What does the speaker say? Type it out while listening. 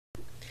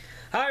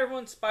Hi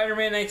everyone,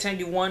 Spider-Man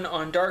 1991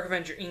 on Dark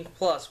Avenger Inc.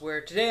 Plus, where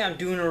today I'm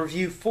doing a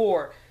review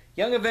for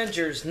Young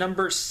Avengers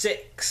number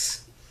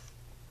 6.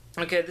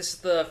 Okay, this is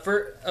the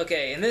first.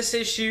 Okay, and this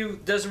issue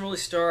doesn't really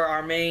star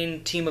our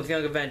main team of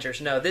Young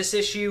Avengers. No, this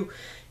issue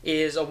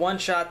is a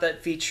one-shot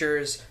that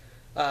features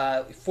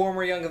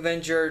former Young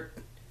Avenger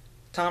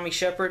Tommy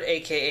Shepard,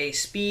 a.k.a.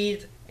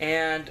 Speed,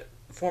 and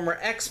former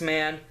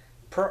X-Man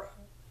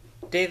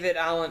David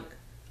Allen.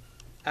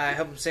 I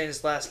hope I'm saying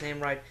his last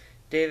name right.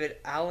 David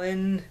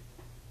Allen.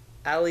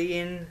 His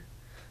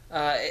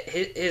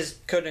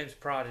codename's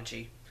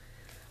Prodigy.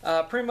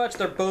 Pretty much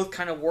they're both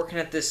kind of working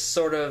at this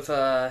sort of,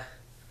 I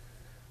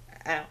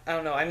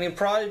don't know, I mean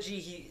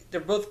Prodigy, they're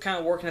both kind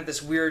of working at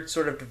this weird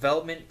sort of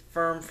development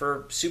firm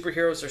for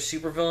superheroes or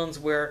supervillains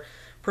where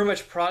pretty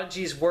much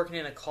Prodigy's working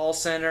in a call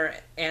center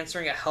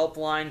answering a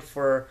helpline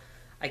for,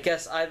 I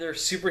guess, either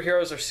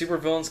superheroes or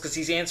supervillains because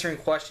he's answering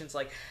questions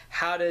like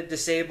how to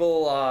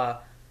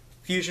disable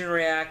fusion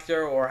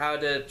reactor or how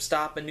to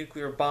stop a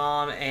nuclear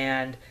bomb,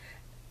 and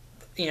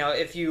you know,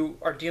 if you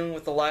are dealing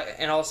with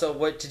and also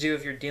what to do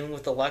if you're dealing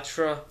with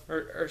Elektra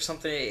or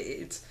something.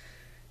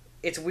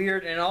 It's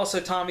weird. And also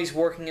Tommy's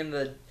working in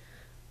the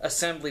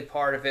assembly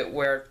part of it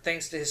where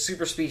thanks to his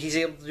super speed he's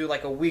able to do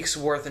like a week's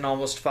worth in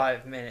almost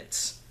 5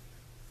 minutes.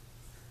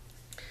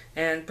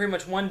 And pretty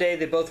much one day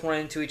they both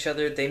run into each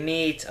other, they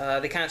meet,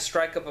 they kind of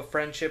strike up a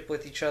friendship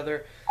with each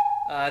other.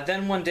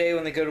 Then one day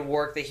when they go to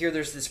work, they hear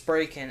there's this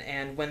break-in,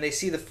 and when they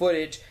see the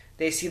footage,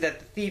 they see that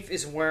the thief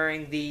is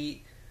wearing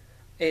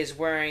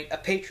a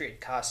Patriot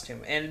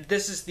costume, and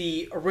this is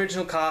the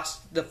original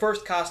the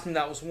first costume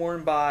that was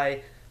worn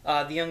by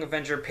the Young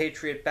Avenger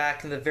Patriot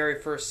back in the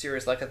very first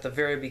series, like at the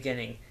very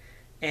beginning.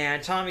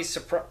 And Tommy's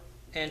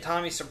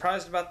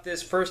surprised about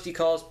this. First, he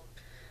calls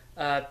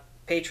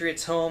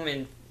Patriot's home,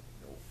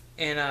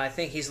 and I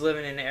think he's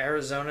living in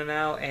Arizona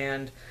now,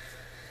 and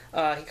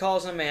he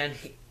calls him, and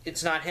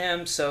it's not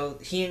him. So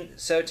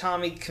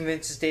Tommy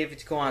convinces David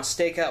to go on a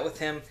stakeout with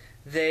him.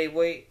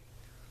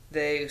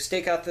 They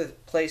stake out the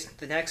place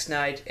the next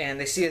night, and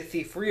they see a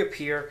thief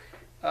reappear.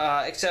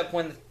 Except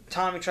when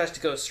Tommy tries to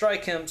go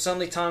strike him,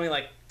 suddenly Tommy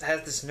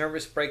has this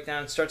nervous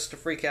breakdown, starts to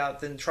freak out,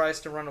 then tries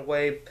to run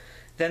away.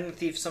 Then the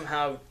thief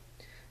somehow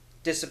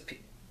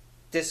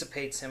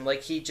dissipates him,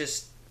 like he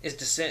just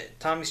is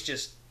Tommy's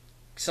just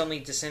suddenly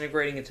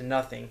disintegrating into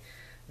nothing.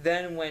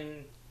 Then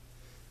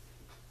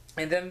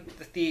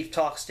the thief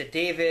talks to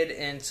David,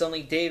 and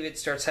suddenly David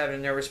starts having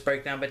a nervous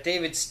breakdown, but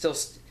David is still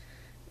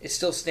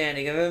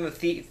standing, and then the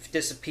thief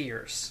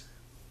disappears.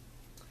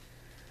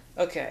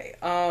 Okay,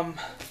 I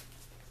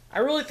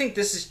really think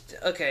this is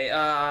okay.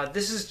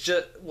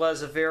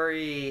 Was a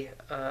very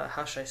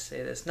how should I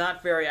say this?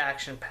 Not very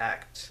action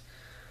packed.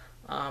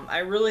 I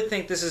really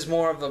think this is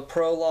more of a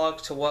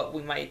prologue to what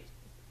we might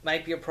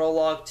be a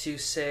prologue to,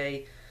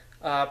 say,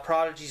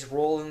 Prodigy's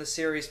role in the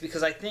series,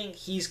 because I think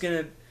he's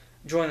gonna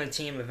join the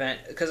team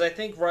event. Because I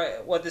think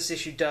what this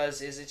issue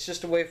does is it's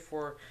just a way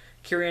for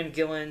Kieran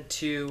Gillen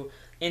to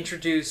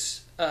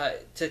introduce,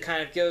 to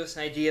kind of give us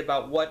an idea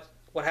about what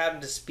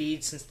happened to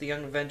Speed since the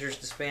Young Avengers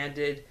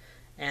disbanded,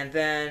 and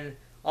then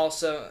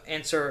also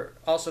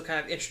kind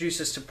of introduce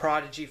us to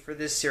Prodigy for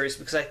this series,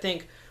 because I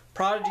think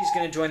Prodigy's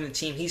going to join the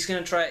team. He's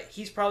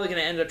probably going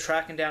to end up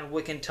tracking down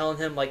Wiccan, telling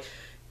him like,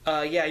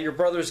 yeah, your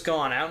brother's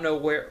gone. I don't know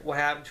what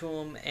happened to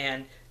him,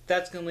 and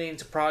that's going to lead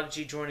into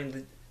Prodigy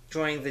joining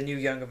the new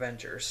Young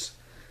Avengers.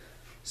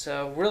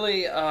 So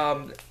really,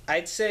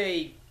 I'd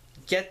say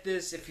get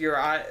this if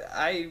you're.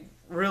 I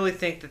really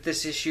think that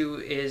this issue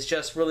is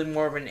just really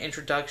more of an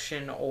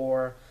introduction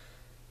or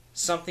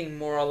something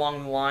more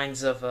along the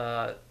lines of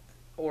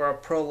or a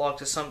prologue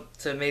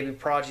to maybe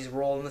Prodigy's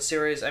role in the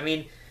series. I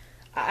mean,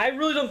 I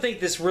really don't think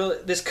this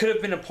could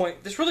have been a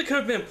point. This really could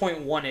have been a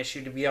 .1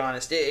 issue, to be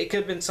honest. It could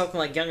have been something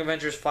like Young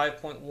Avengers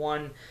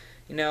 5.1.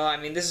 You know, I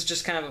mean, this is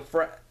just kind of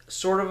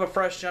sort of a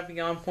fresh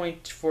jumping on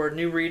point for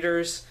new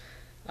readers.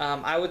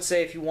 I would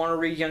say if you want to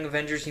read Young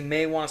Avengers, you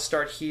may want to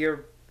start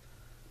here.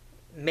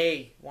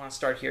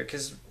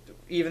 Because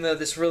even though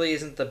this really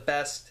isn't the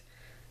best,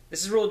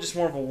 this is really just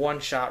more of a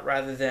one-shot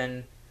rather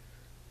than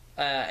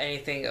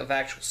anything of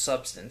actual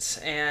substance.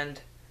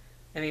 And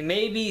I mean,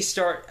 maybe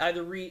start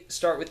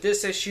with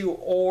this issue,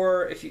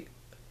 or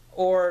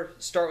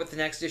start with the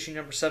next issue,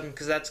 number 7,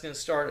 because that's going to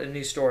start a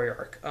new story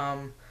arc.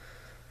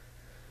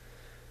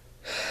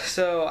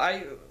 So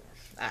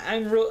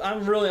I'm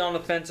really on the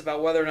fence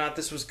about whether or not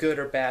this was good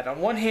or bad. On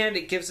one hand,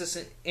 it gives us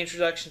an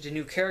introduction to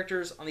new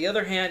characters. On the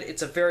other hand,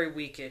 it's a very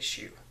weak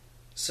issue.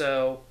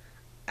 So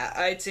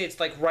I'd say it's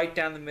like right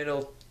down the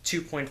middle,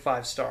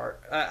 2.5 star.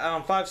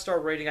 On 5-star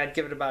rating, I'd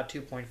give it about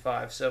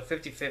 2.5. So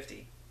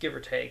 50-50, give or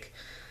take.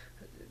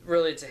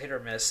 Really, it's a hit or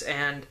miss.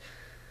 And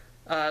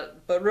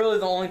but really,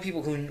 the only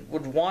people who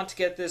would want to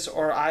get this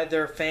are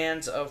either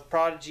fans of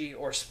Prodigy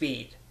or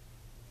Speed.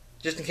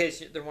 Just in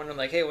case they're wondering,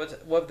 like, hey,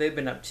 what have they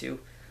been up to?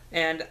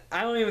 And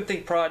I don't even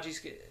think Prodigy's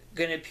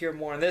going to appear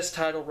more in this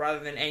title rather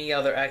than any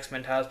other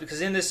X-Men titles,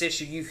 because in this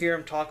issue you hear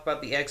him talk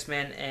about the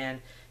X-Men,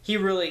 and he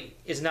really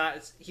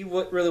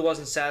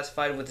wasn't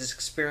satisfied with his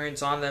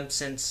experience on them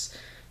since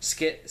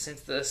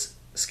since the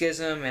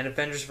Schism and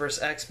Avengers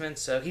vs. X-Men,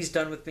 so he's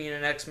done with being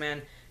an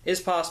X-Men.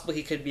 It's possible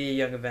he could be a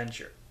Young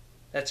Avenger.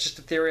 That's just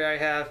a theory I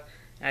have,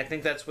 and I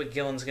think that's what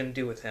Gillen's going to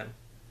do with him.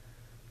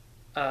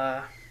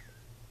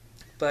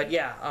 But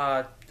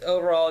yeah,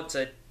 overall it's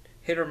a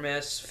hit or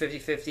miss,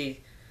 50-50.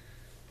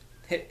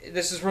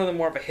 This is really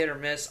more of a hit or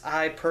miss.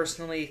 I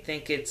personally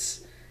think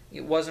it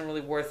wasn't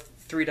really worth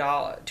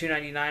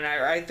 $2.99.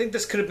 I think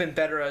this could have been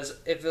better as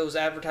if it was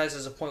advertised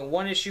as a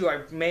 .1 issue.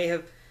 I may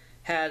have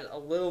had a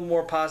little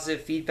more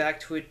positive feedback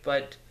to it,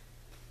 but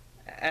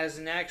as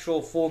an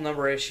actual full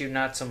number issue,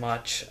 not so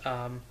much.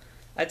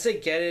 I'd say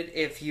get it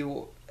if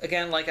you,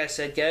 again, like I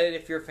said, get it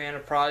if you're a fan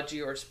of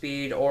Prodigy or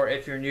Speed, or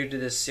if you're new to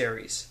this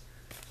series.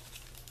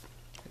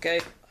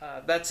 Okay,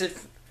 that's it.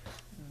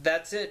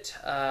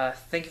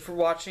 Thank you for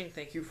watching.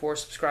 Thank you for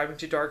subscribing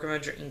to Dark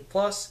Avenger Inc.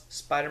 Plus,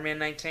 Spider-Man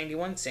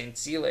 1991, saying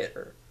see you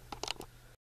later.